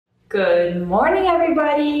Good morning,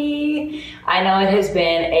 everybody. I know it has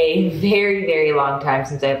been a very, very long time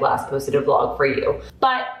since I've last posted a vlog for you,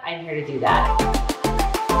 but I'm here to do that.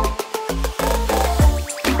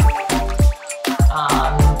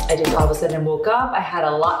 I just all of a sudden woke up. I had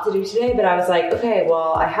a lot to do today, but I was like, okay,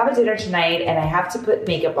 well, I have a dinner tonight and I have to put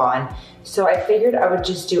makeup on. So I figured I would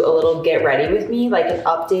just do a little get ready with me, like an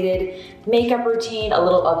updated makeup routine, a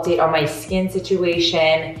little update on my skin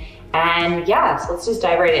situation. And yeah, so let's just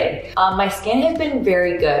dive right in. My skin has been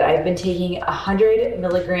very good. I've been taking 100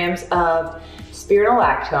 milligrams of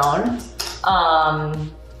spironolactone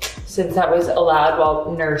since that was allowed while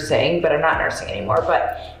nursing, but I'm not nursing anymore,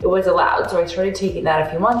 but it was allowed. So I started taking that a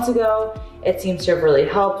few months ago. It seems to have really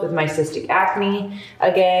helped with my cystic acne.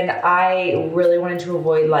 Again, I really wanted to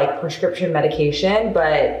avoid like prescription medication,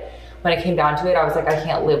 but when it came down to it, I was like, I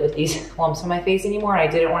can't live with these lumps on my face anymore. And I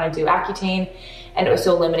didn't want to do Accutane, and it was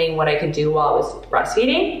so limiting what I could do while I was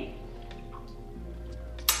breastfeeding.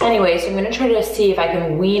 Anyway, so I'm gonna try to see if I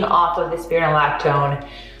can wean off of the spironolactone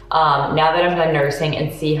now that I'm done nursing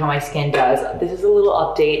and see how my skin does. This is a little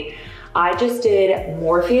update. I just did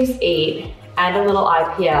Morpheus 8 and a little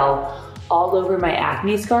IPL all over my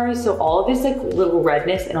acne scars. So all of this like little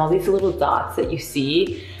redness and all these little dots that you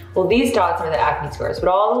see, well, these dots are the acne scars, but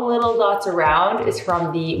all the little dots around is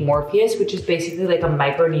from the Morpheus, which is basically like a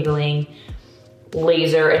microneedling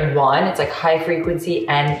laser in one. It's like high frequency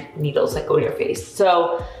and needles that go in your face.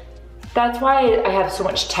 So that's why I have so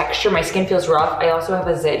much texture. My skin feels rough. I also have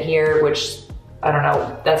a zit here, which I don't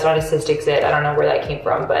know, that's not a cystic zit. I don't know where that came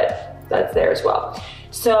from, but that's there as well.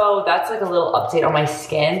 So that's like a little update on my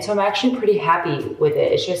skin. So I'm actually pretty happy with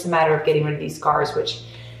it. It's just a matter of getting rid of these scars, which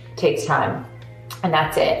takes time. And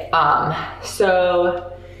that's it. So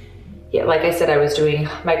yeah, like I said, I was doing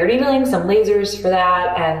microneedling, some lasers for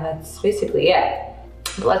that, and that's basically it.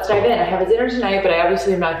 But let's dive in. I have a dinner tonight, but I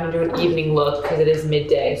obviously am not gonna do an evening look because it is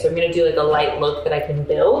midday. So I'm gonna do like a light look that I can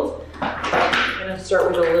build. I'm gonna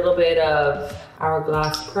start with a little bit of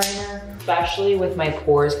Hourglass primer, especially with my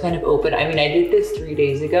pores kind of open. I mean, I did this 3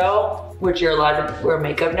 days ago, which you're allowed to wear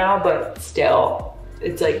makeup now, but still,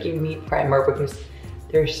 it's like you need primer because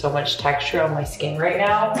there's so much texture on my skin right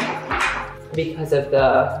now because of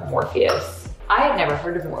the Morpheus. I had never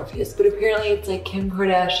heard of Morpheus, but apparently it's like Kim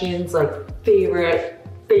Kardashian's like favorite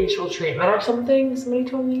facial treatment or something. Somebody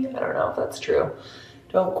told me, I don't know if that's true.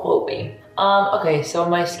 Don't quote me. Okay, so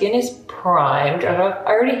my skin is primed. I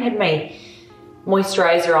already had my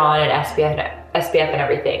moisturizer on and SPF and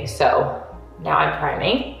everything. So now I'm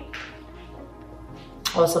priming.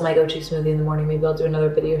 Also my go-to smoothie in the morning. Maybe I'll do another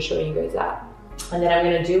video showing you guys that. And then I'm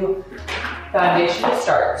gonna do foundation to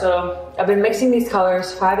start. So I've been mixing these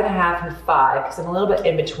colors 5.5 and 5 because I'm a little bit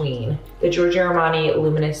in between. The Giorgio Armani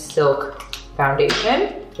Luminous Silk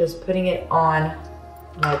Foundation. Just putting it on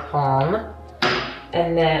my palm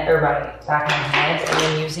and then, or my back of my hands, and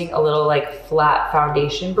then using a little like flat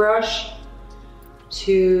foundation brush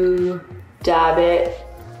to dab it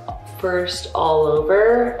first all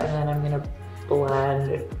over, and then I'm gonna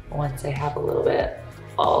blend once I have a little bit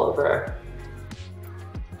all over.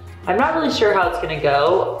 I'm not really sure how it's gonna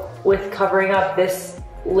go with covering up this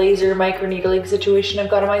laser microneedling situation I've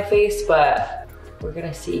got on my face, but we're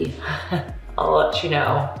gonna see. I'll let you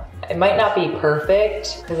know. It might not be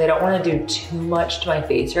perfect because I don't wanna do too much to my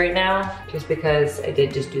face right now, just because I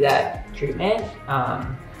did just do that treatment.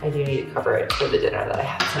 I do need to cover it for the dinner that I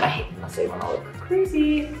have tonight, unless I wanna look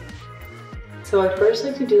crazy. So I first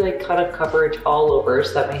like to do like cut up coverage all over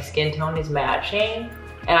so that my skin tone is matching.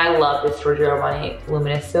 And I love this Giorgio Armani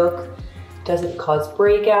Luminous Silk. Doesn't cause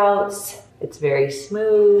breakouts. It's very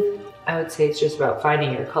smooth. I would say it's just about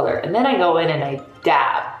finding your color. And then I go in and I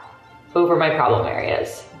dab over my problem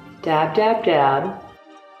areas. Dab, dab, dab.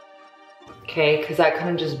 Okay, because that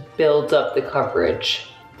kind of just builds up the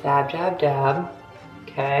coverage. Dab, dab, dab.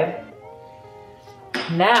 Okay.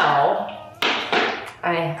 Now,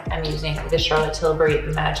 I am using the Charlotte Tilbury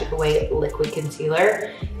Magic Away Liquid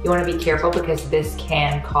Concealer. You wanna be careful because this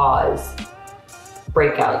can cause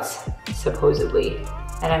breakouts, supposedly.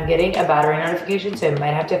 And I'm getting a battery notification, so I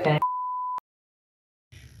might have to finish.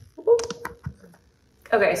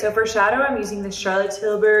 Okay, so for shadow, I'm using the Charlotte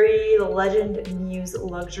Tilbury Legend Muse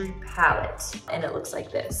Luxury Palette, and it looks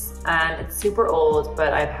like this. And it's super old,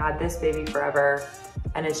 but I've had this baby forever,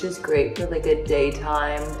 and it's just great for like a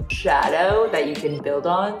daytime shadow that you can build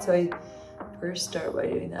on. So I first start by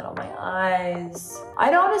doing that on my eyes.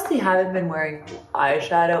 I honestly haven't been wearing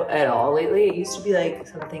eyeshadow at all lately. It used to be like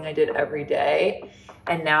something I did every day,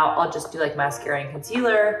 and now I'll just do like mascara and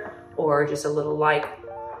concealer, or just a little like,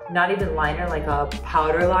 not even liner, like a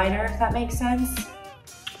powder liner, if that makes sense.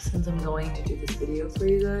 Since I'm going to do this video for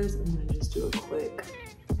you guys, I'm gonna just do a quick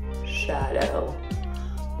shadow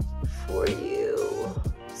for you.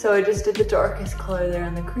 So I just did the darkest color there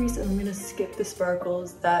on the crease, and I'm gonna skip the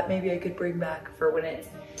sparkles. That maybe I could bring back for when it's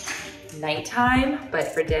nighttime, but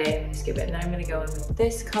for day, I'm gonna skip it. And I'm gonna go in with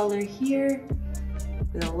this color here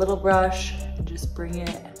with a little brush and just bring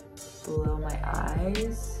it below my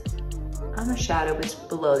eyes. I'm a shadow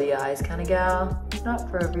below the eyes kind of gal, not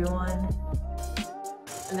for everyone.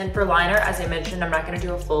 And then for liner, as I mentioned, I'm not gonna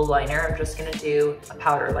do a full liner. I'm just gonna do a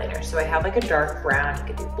powder liner. So I have like a dark brown, you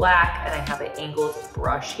could do black, and I have an angled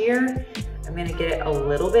brush here. I'm gonna get it a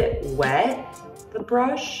little bit wet, the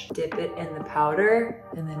brush, dip it in the powder,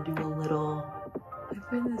 and then do a little, I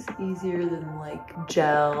find this easier than like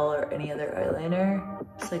gel or any other eyeliner.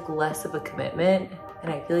 It's like less of a commitment,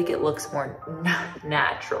 and I feel like it looks more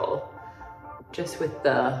natural. Just with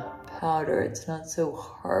the powder, it's not so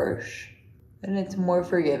harsh. And it's more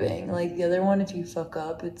forgiving. Like the other one, if you fuck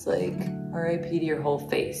up, it's like RIP to your whole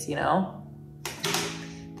face, you know?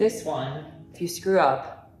 This one, if you screw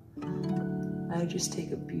up, I just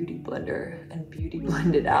take a beauty blender and beauty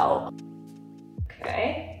blend it out.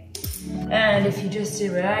 Okay. And if you just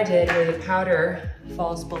did what I did, where the powder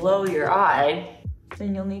falls below your eye,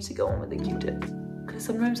 then you'll need to go in with a Q-tip. Because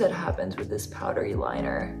sometimes that happens with this powdery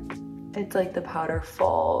liner. It's like the powder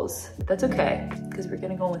falls. That's okay, because we're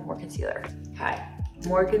gonna go with more concealer. Okay,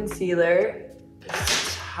 more concealer.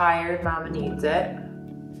 Tired mama needs it.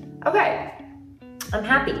 Okay, I'm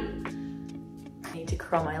happy. I need to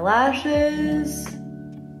curl my lashes.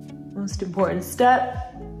 Most important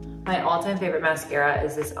step. My all-time favorite mascara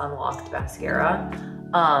is this Unlocked mascara.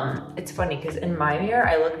 It's funny, because in my mirror,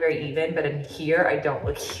 I look very even, but in here, I don't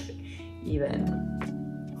look even.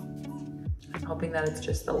 Hoping that it's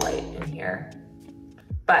just the light in here.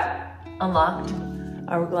 But Unlocked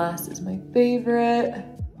Hourglass is my favorite.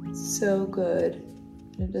 It's so good.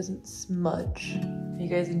 And it doesn't smudge. Are you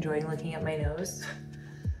guys enjoying looking at my nose?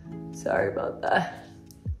 Sorry about that.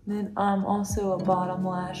 And then I'm also a bottom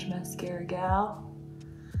lash mascara gal.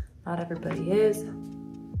 Not everybody is.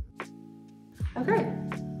 Okay.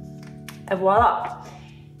 And voila.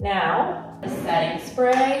 Now, a setting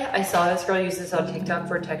spray. I saw this girl use this on TikTok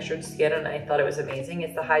for textured skin, and I thought it was amazing.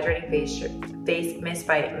 It's the Hydrating Face Mist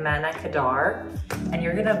by Mana Kadar. And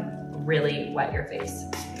you're gonna really wet your face.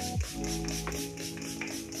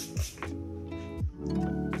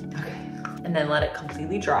 Okay, and then let it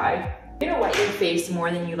completely dry. You're gonna wet your face more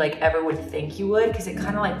than you like ever would think you would, because it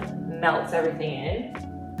kind of like melts everything in.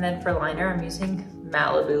 And then for liner, I'm using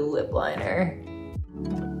Malibu lip liner.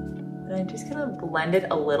 And I'm just gonna blend it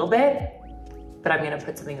a little bit, but I'm gonna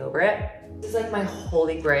put something over it. This is like my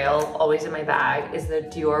holy grail, always in my bag, is the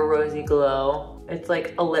Dior Rosy Glow. It's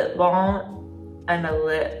like a lip balm and a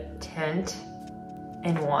lip tint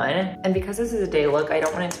in one. And because this is a day look, I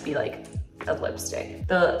don't want it to be like a lipstick.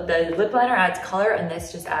 The lip liner adds color, and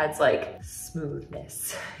this just adds like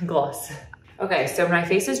smoothness, gloss. Okay, so my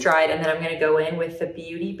face is dried, and then I'm gonna go in with the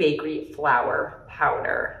Beauty Bakery Flour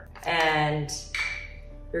Powder. And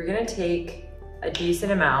you're gonna take a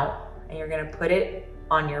decent amount and you're gonna put it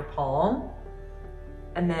on your palm,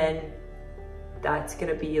 and then that's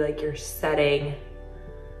gonna be like your setting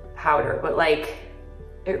powder. But like,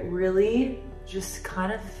 it really just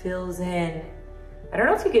kind of fills in. I don't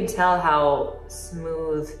know if you can tell how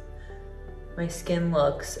smooth my skin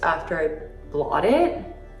looks after I blot it.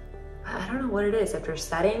 I don't know what it is. After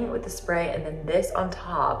setting with the spray and then this on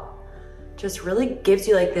top, just really gives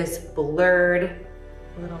you like this blurred,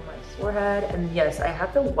 a little on my forehead. And yes, I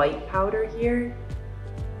have the white powder here.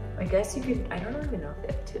 I guess you could, I don't even know if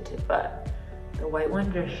it's tinted, but the white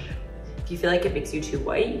one, just, if you feel like it makes you too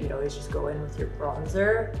white, you could always just go in with your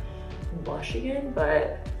bronzer and blush again,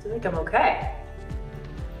 but I feel like I'm okay.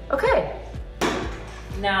 Okay,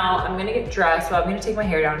 now I'm gonna get dressed. So I'm gonna take my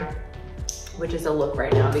hair down, which is a look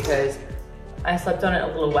right now because I slept on it a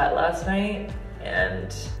little wet last night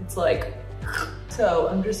and it's like, so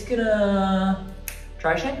I'm just gonna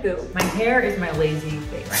dry shampoo. My hair is my lazy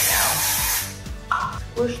thing right now.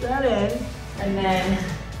 Push that in and then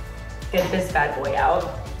get this bad boy out.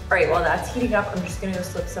 All right, while that's heating up, I'm just gonna go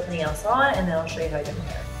slip something else on and then I'll show you how I get my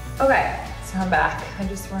hair. Okay, so I'm back. I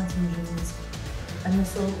just run some jeans and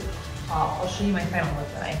this little top. I'll show you my final look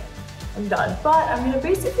when I'm done. But I'm gonna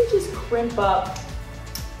basically just crimp up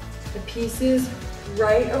the pieces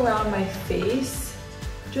right around my face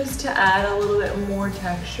just to add a little bit more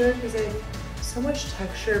texture because I have so much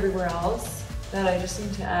texture everywhere else that I just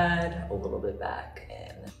need to add a little bit back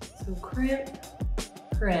in. So crimp,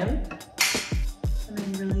 crimp. And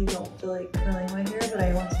I really don't feel like curling my hair, but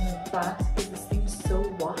I want some class because this thing's so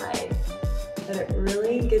wide that it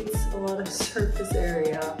really gets a lot of surface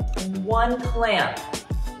area in one clamp.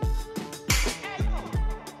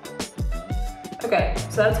 Okay,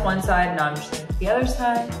 so that's one side. Now I'm just gonna do the other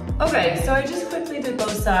side. Okay, so I just quickly did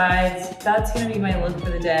both sides. That's gonna be my look for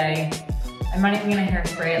the day. I'm not even gonna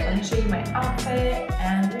hairspray it. Let me show you my outfit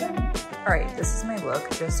and we're done. All right, this is my look.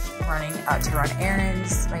 Just running out to run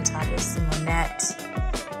errands. My top is Simonette.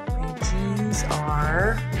 My jeans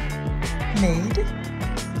are made,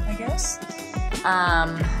 I guess.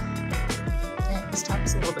 Dang, this top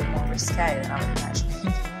is a little bit more risque than I was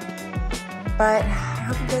imagining. But I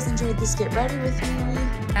hope you guys enjoyed this get ready with me.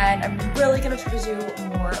 And I'm really gonna try to do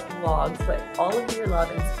more vlogs, but all of your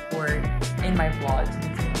love and support in my vlogs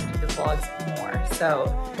makes me want to do the vlogs more. So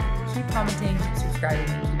keep commenting, keep subscribing,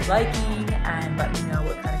 keep liking, and let me know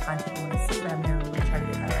what kind of content you want to see, and I'm gonna really try to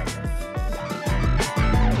get better at it.